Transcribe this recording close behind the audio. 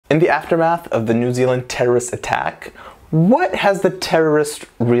In the aftermath of the New Zealand terrorist attack, what has the terrorist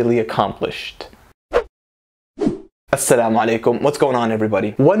really accomplished? Assalamu alaikum. What's going on,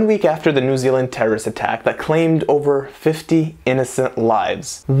 everybody? 1 week after the New Zealand terrorist attack that claimed over 50 innocent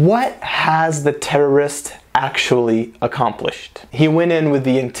lives, what has the terrorist actually accomplished? He went in with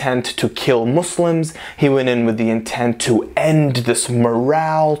the intent to kill Muslims. He went in with the intent to end this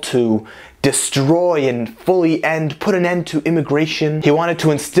morale, to destroy and fully put an end to immigration. He wanted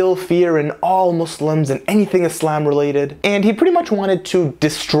to instill fear in all Muslims and anything Islam related. And he pretty much wanted to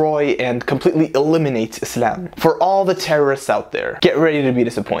destroy and completely eliminate Islam. For all the terrorists out there, get ready to be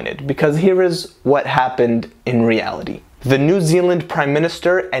disappointed, because here is what happened in reality. The New Zealand Prime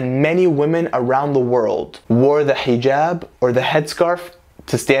Minister and many women around the world wore the hijab or the headscarf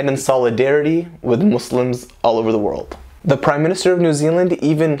to stand in solidarity with Muslims all over the world. The Prime Minister of New Zealand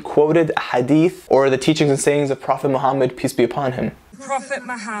even quoted a Hadith, or the teachings and sayings of Prophet Muhammad, peace be upon him. Prophet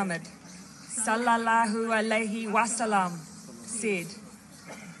Muhammad sallallahu alaihi wasallam said,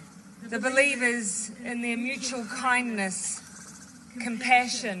 "The believers in their mutual kindness,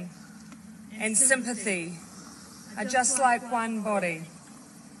 compassion and sympathy are just like one body.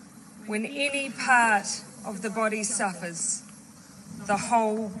 When any part of the body suffers, the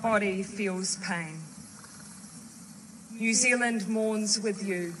whole body feels pain. New Zealand mourns with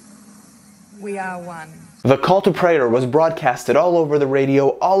you. We are one." The call to prayer was broadcasted all over the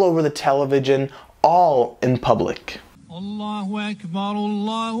radio, all over the television, all in public. Allahu Akbar,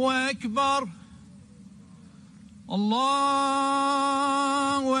 Allahu Akbar. Allahu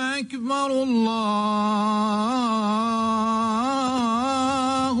Akbar, Allahu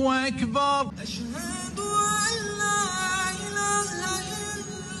Akbar.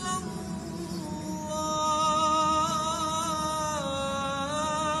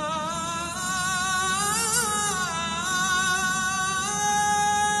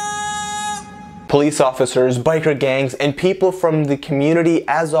 Police officers, biker gangs, and people from the community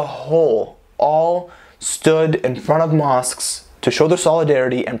as a whole all stood in front of mosques to show their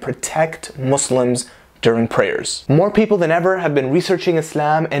solidarity and protect Muslims during prayers. More people than ever have been researching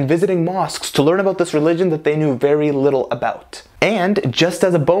Islam and visiting mosques to learn about this religion that they knew very little about. And just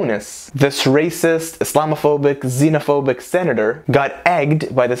as a bonus, this racist, Islamophobic, xenophobic senator got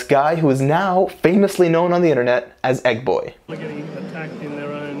egged by this guy who is now famously known on the internet as Egg Boy. Getting attacked in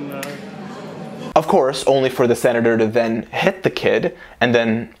their own Of course, only for the senator to then hit the kid, and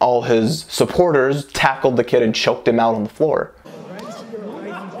then all his supporters tackled the kid and choked him out on the floor.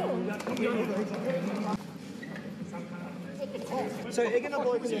 So egging a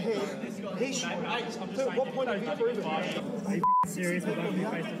bloke in the head, what point have you proven? Are you serious about me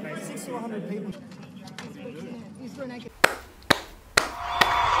face to face? 6 to 100 people.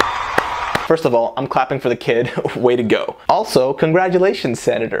 First of all, I'm clapping for the kid. Way to go. Also, congratulations,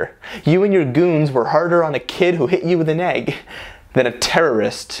 Senator. You and your goons were harder on a kid who hit you with an egg than a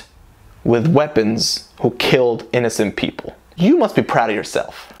terrorist with weapons who killed innocent people. You must be proud of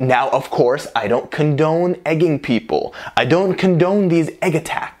yourself. Now, of course, I don't condone egging people. I don't condone these egg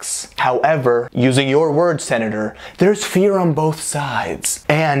attacks. However, using your words, Senator, there's fear on both sides.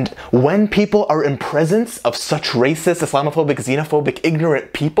 And when people are in presence of such racist, Islamophobic, xenophobic,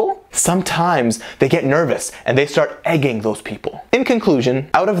 ignorant people, sometimes they get nervous and they start egging those people. In conclusion,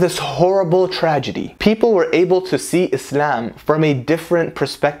 out of this horrible tragedy, people were able to see Islam from a different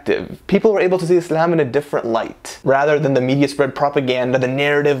perspective. People were able to see Islam in a different light, rather than the media spread propaganda, the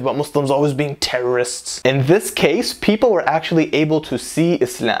narrative about Muslims always being terrorists. In this case, people were actually able to see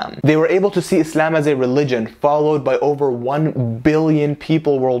Islam. They were able to see Islam as a religion followed by over 1 billion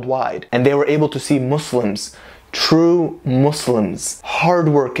people worldwide. And they were able to see Muslims, true Muslims,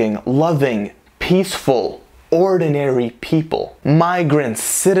 hardworking, loving, peaceful, ordinary people, migrants,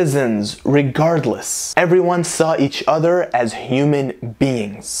 citizens, regardless. Everyone saw each other as human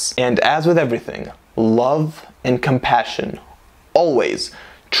beings. And as with everything, love and compassion always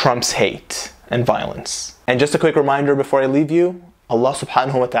trumps hate and violence. And just a quick reminder before I leave you, Allah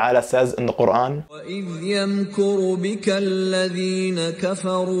subhanahu wa ta'ala says in the Quran, وَإِذْ يَمْكُرُ بِكَ الَّذِينَ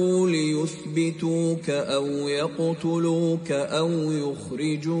كَفَرُوا لِيُثْبِتُوكَ أَوْ يَقْتُلُوكَ أَوْ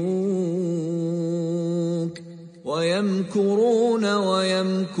يُخْرِجُوكَ وَيَمْكُرُونَ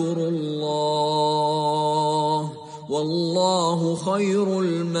وَيَمْكُرُ اللَّهُ وَاللَّهُ خَيْرُ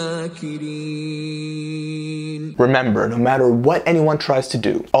الْمَاكِرِينَ. Remember, no matter what anyone tries to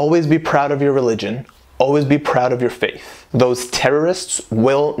do, always be proud of your religion. Always be proud of your faith. Those terrorists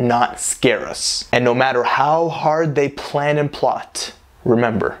will not scare us. And no matter how hard they plan and plot,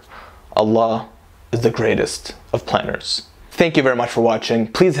 remember, Allah is the greatest of planners. Thank you very much for watching.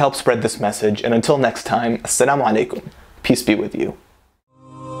 Please help spread this message. And until next time, Assalamu alaikum. Peace be with you.